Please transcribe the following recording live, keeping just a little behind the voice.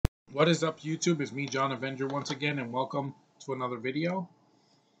What is up, YouTube? It's me, John Avenger, once again, and welcome to another video.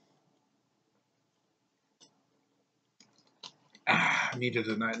 I needed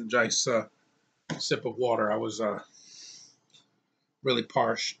a nice sip of water. I was really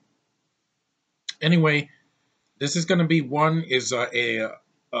parched. Anyway, this is going to be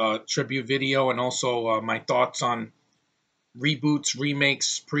a tribute video, and also my thoughts on reboots,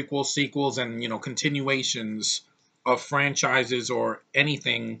 remakes, prequels, sequels, and continuations of franchises or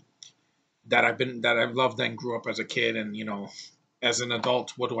anything that I've loved and grew up as a kid, and as an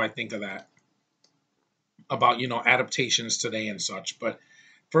adult, what do I think of that? About adaptations today and such. But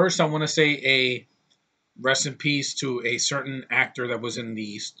first, I want to say a rest in peace to a certain actor that was in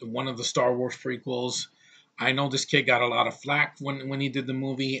the one of the Star Wars prequels. I know this kid got a lot of flack when he did the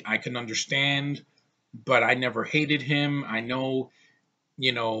movie. I can understand, but I never hated him. I know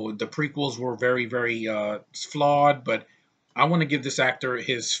the prequels were very flawed, but I want to give this actor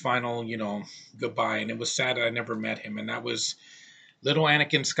his final goodbye. And it was sad that I never met him, and that was little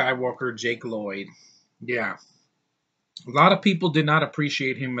Anakin Skywalker, Jake Lloyd. Yeah, a lot of people did not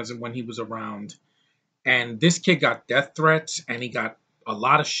appreciate him as when he was around. And this kid got death threats, and he got a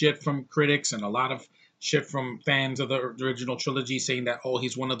lot of shit from critics and a lot of shit from fans of the original trilogy saying that, oh,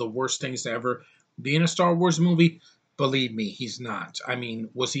 he's one of the worst things to ever be in a Star Wars movie. Believe me, he's not. I mean,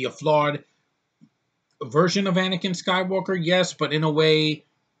 was he a flawed version of Anakin Skywalker? Yes, but in a way,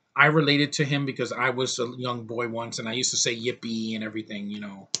 I related to him because I was a young boy once, and I used to say yippee and everything,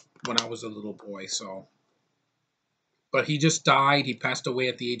 when I was a little boy. So, but he just died. He passed away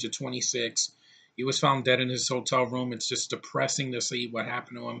at the age of 26. He was found dead in his hotel room. It's just depressing to see what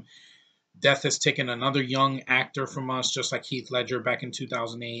happened to him. Death has taken another young actor from us, just like Heath Ledger back in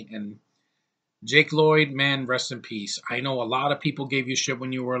 2008. And Jake Lloyd, man, rest in peace. I know a lot of people gave you shit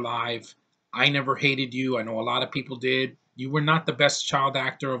when you were alive. I never hated you. I know a lot of people did. You were not the best child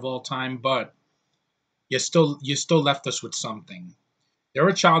actor of all time, but you still left us with something. There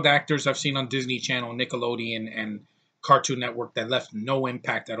are child actors I've seen on Disney Channel, Nickelodeon, and Cartoon Network that left no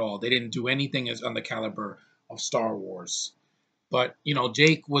impact at all. They didn't do anything as on the caliber of Star Wars. But,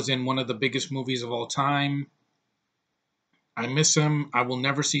 Jake was in one of the biggest movies of all time. I miss him. I will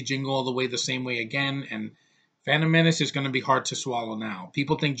never see Jingle All the Way the same way again. And Phantom Menace is going to be hard to swallow now.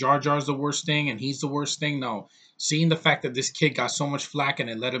 People think Jar Jar's the worst thing and he's the worst thing. No. Seeing the fact that this kid got so much flack and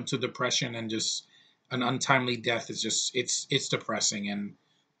it led him to depression and just an untimely death is just, it's depressing. And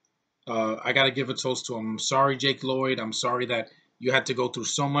I got to give a toast to him. I'm sorry, Jake Lloyd. I'm sorry that you had to go through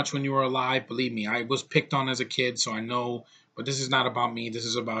so much when you were alive. Believe me, I was picked on as a kid, so I know. But this is not about me. This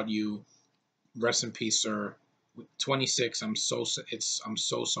is about you. Rest in peace, sir. 26. I'm so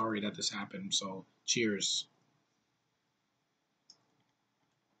sorry that this happened. So cheers.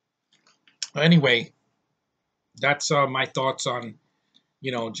 Anyway, that's my thoughts on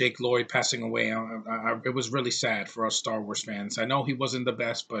Jake Lloyd passing away. It was really sad for us Star Wars fans. I know he wasn't the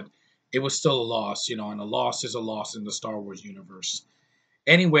best, but it was still a loss, and a loss is a loss in the Star Wars universe.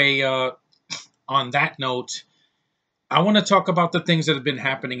 Anyway, on that note, I want to talk about the things that have been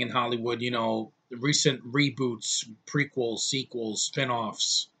happening in Hollywood. The recent reboots, prequels, sequels,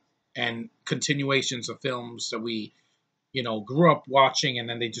 spin-offs, and continuations of films that we grew up watching, and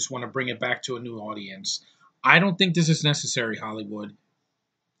then they just want to bring it back to a new audience. I don't think this is necessary, Hollywood.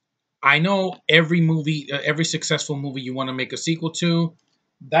 I know every successful movie you want to make a sequel to,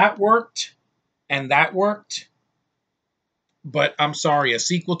 that worked and that worked. But I'm sorry, a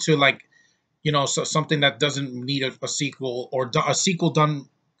sequel to something that doesn't need a sequel or a sequel done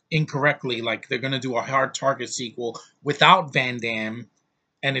incorrectly, like they're gonna do a Hard Target sequel without Van Damme,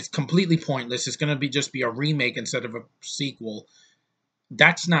 and it's completely pointless. It's gonna be just be a remake instead of a sequel.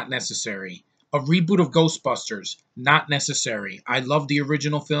 That's not necessary. A reboot of Ghostbusters, not necessary. I love the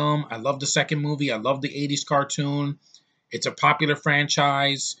original film. I love the second movie. I love the 80s cartoon. It's a popular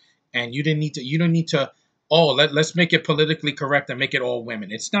franchise, and you don't need to let's make it politically correct and make it all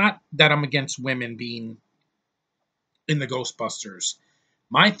women. It's not that I'm against women being in the Ghostbusters.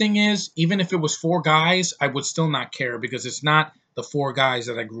 My thing is, even if it was four guys, I would still not care because it's not the four guys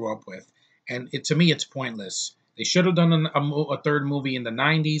that I grew up with. And to me, it's pointless. They should have done a third movie in the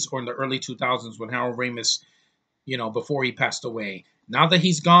 90s or in the early 2000s when Harold Ramis, before he passed away. Now that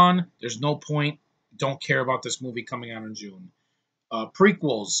he's gone, there's no point. Don't care about this movie coming out in June.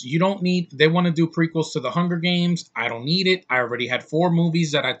 Prequels. You don't need, they want to do prequels to the Hunger Games. I don't need it. I already had four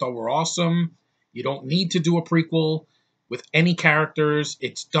movies that I thought were awesome. You don't need to do a prequel with any characters.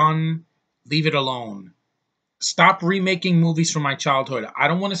 It's done. Leave it alone. Stop remaking movies from my childhood. I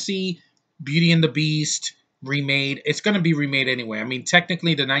don't want to see Beauty and the Beast remade. It's going to be remade anyway. I mean,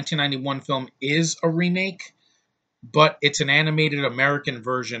 technically, the 1991 film is a remake, but it's an animated American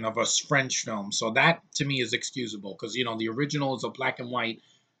version of a French film. So that to me is excusable because the original is a black and white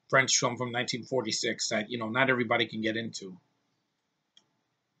French film from 1946 that not everybody can get into.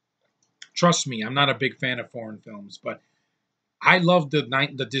 Trust me, I'm not a big fan of foreign films, but I love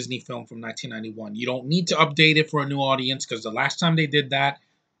the Disney film from 1991. You don't need to update it for a new audience because the last time they did that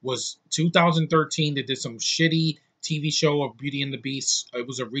was 2013. They did some shitty TV show of Beauty and the Beast. It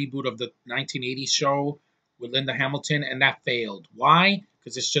was a reboot of the 1980s show with Linda Hamilton, and that failed. Why?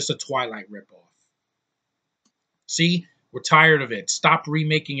 Because it's just a Twilight ripoff. See, we're tired of it. Stop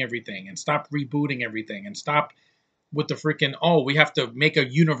remaking everything and stop rebooting everything and stop with the freaking we have to make a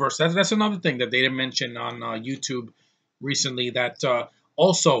universe. That's another thing that they didn't mention on YouTube recently. That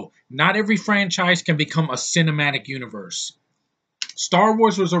also not every franchise can become a cinematic universe. Star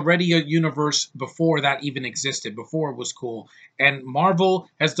Wars was already a universe before that even existed, before it was cool. And Marvel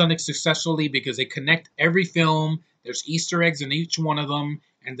has done it successfully because they connect every film. There's Easter eggs in each one of them,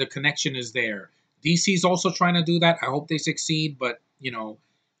 and the connection is there. DC's also trying to do that. I hope they succeed, but the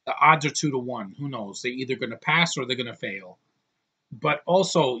odds are 2 to 1. Who knows? They're either going to pass or they're going to fail. But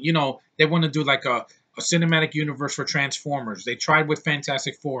also, they want to do like a cinematic universe for Transformers. They tried with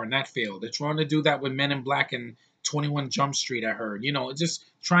Fantastic Four and that failed. They're trying to do that with Men in Black and 21 Jump Street, I heard. Just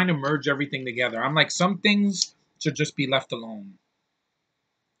trying to merge everything together. I'm like, some things should just be left alone.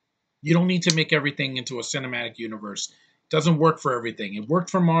 You don't need to make everything into a cinematic universe. It doesn't work for everything. It worked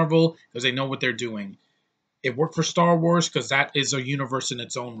for Marvel because they know what they're doing. It worked for Star Wars because that is a universe in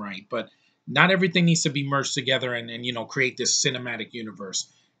its own right. But not everything needs to be merged together and create this cinematic universe.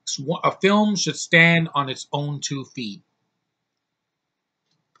 A film should stand on its own 2 feet.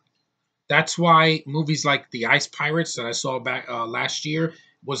 That's why movies like The Ice Pirates that I saw back last year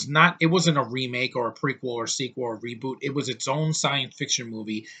wasn't a remake or a prequel or sequel or reboot. It was its own science fiction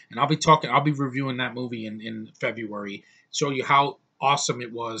movie, and I'll be reviewing that movie in February, show you how awesome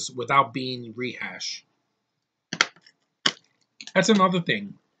it was without being rehash. That's another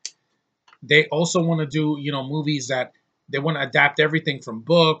thing. They also want to do, movies that they want to adapt everything from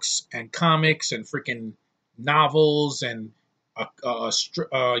books and comics and freaking novels and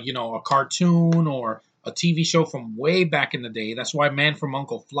a cartoon or a TV show from way back in the day. That's why Man from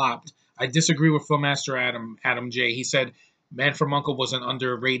Uncle flopped. I disagree with Filmmaster Adam J. He said Man from Uncle was an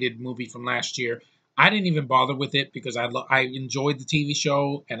underrated movie from last year. I didn't even bother with it because I enjoyed the TV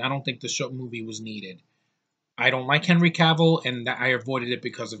show and I don't think the show movie was needed. I don't like Henry Cavill, and I avoided it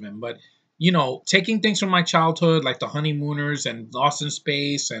because of him. But taking things from my childhood, like The Honeymooners and Lost in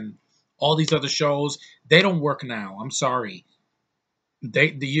Space and all these other shows, they don't work now. I'm sorry.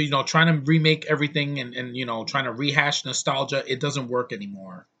 They trying to remake everything and trying to rehash nostalgia, it doesn't work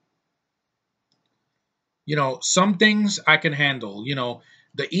anymore. Some things I can handle.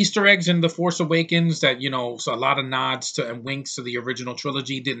 The Easter eggs in The Force Awakens that so a lot of nods to and winks to the original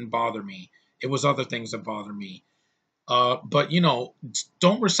trilogy didn't bother me. It was other things that bother me. But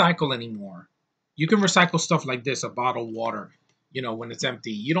don't recycle anymore. You can recycle stuff like this, a bottled water, when it's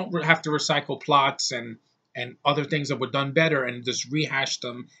empty. You don't have to recycle plots and other things that were done better and just rehash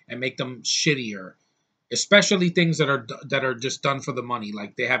them and make them shittier. Especially things that are just done for the money.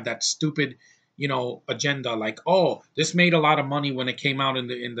 Like they have that stupid, agenda. Like, oh, this made a lot of money when it came out in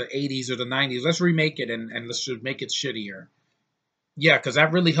the 80s or the 90s. Let's remake it and let's just make it shittier. Yeah, because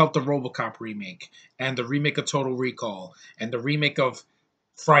that really helped the RoboCop remake and the remake of Total Recall and the remake of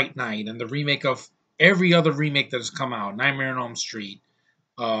Fright Night and the remake of every other remake that has come out. Nightmare on Elm Street,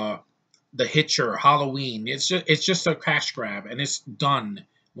 uh, The Hitcher, Halloween. It's just a cash grab and it's done.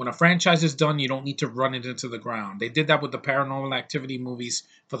 When a franchise is done, you don't need to run it into the ground. They did that with the Paranormal Activity movies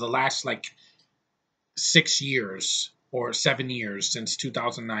for the last 6 years or 7 years since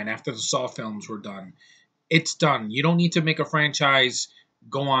 2009 after the Saw films were done. It's done. You don't need to make a franchise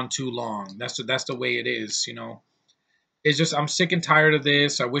go on too long. That's the way it is. It's just I'm sick and tired of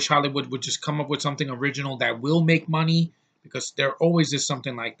this. I wish Hollywood would just come up with something original that will make money because there always is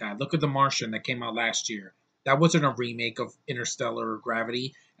something like that. Look at The Martian that came out last year. That wasn't a remake of Interstellar or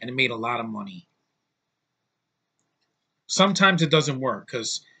Gravity, and it made a lot of money. Sometimes it doesn't work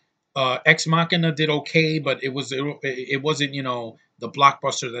because Ex Machina did okay, but it wasn't the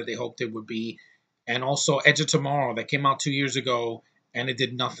blockbuster that they hoped it would be. And also Edge of Tomorrow that came out 2 years ago, and it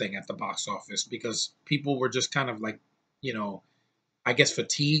did nothing at the box office because people were just kind of like, you know, I guess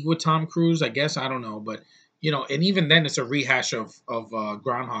fatigued with Tom Cruise. I guess I don't know, but and even then it's a rehash of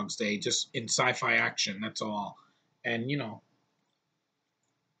Groundhog's Day, just in sci-fi action. That's all, and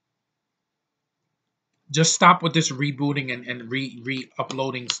just stop with this rebooting and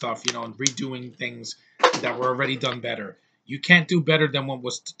re-uploading stuff, and redoing things that were already done better. You can't do better than what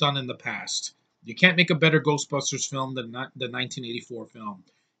was done in the past. You can't make a better Ghostbusters film than the 1984 film.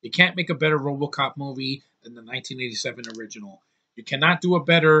 You can't make a better RoboCop movie than the 1987 original. You cannot do a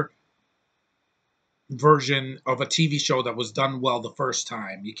better version of a TV show that was done well the first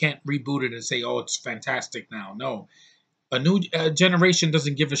time. You can't reboot it and say, "Oh, it's fantastic now." No, a new generation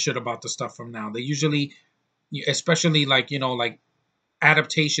doesn't give a shit about the stuff from now. They usually, especially like like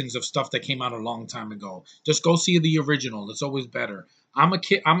adaptations of stuff that came out a long time ago. Just go see the original. It's always better. I'm a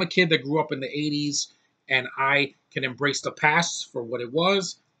kid that grew up in the 80s, and I can embrace the past for what it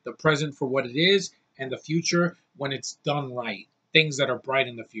was, the present for what it is, and the future when it's done right. Things that are bright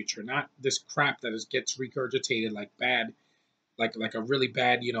in the future, not this crap that gets regurgitated like bad, like a really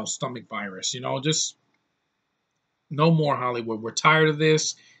bad, stomach virus. Just no more Hollywood. We're tired of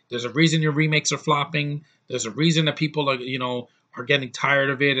this. There's a reason your remakes are flopping. There's a reason that people are getting tired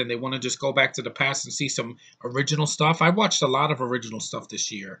of it and they want to just go back to the past and see some original stuff. I watched a lot of original stuff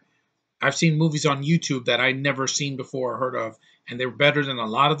this year. I've seen movies on YouTube that I never seen before or heard of, and they're better than a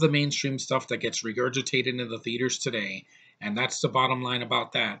lot of the mainstream stuff that gets regurgitated into the theaters today. And that's the bottom line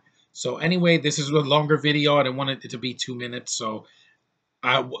about that. So anyway, this is a longer video. I didn't want it to be 2 minutes. So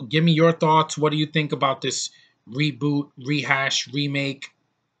give me your thoughts. What do you think about this reboot, rehash, remake,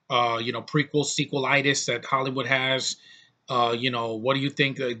 prequel, sequelitis that Hollywood has? What do you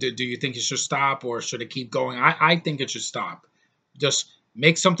think? Do you think it should stop or should it keep going? I think it should stop. Just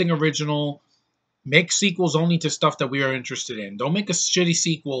make something original. Make sequels only to stuff that we are interested in. Don't make a shitty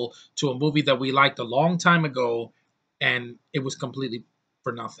sequel to a movie that we liked a long time ago and it was completely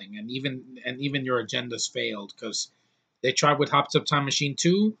for nothing. And even your agendas failed because they tried with Hot Tub Time Machine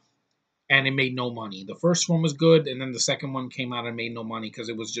 2 and it made no money. The first one was good, and then the second one came out and made no money because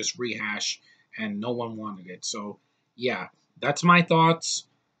it was just rehash and no one wanted it. So, yeah, that's my thoughts,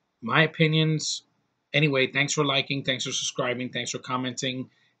 my opinions. Anyway, thanks for liking, thanks for subscribing, thanks for commenting,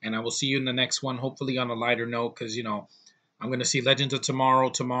 and I will see you in the next one, hopefully on a lighter note because, I'm going to see Legends of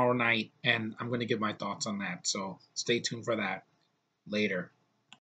Tomorrow night, and I'm going to give my thoughts on that. So, stay tuned for that. Later.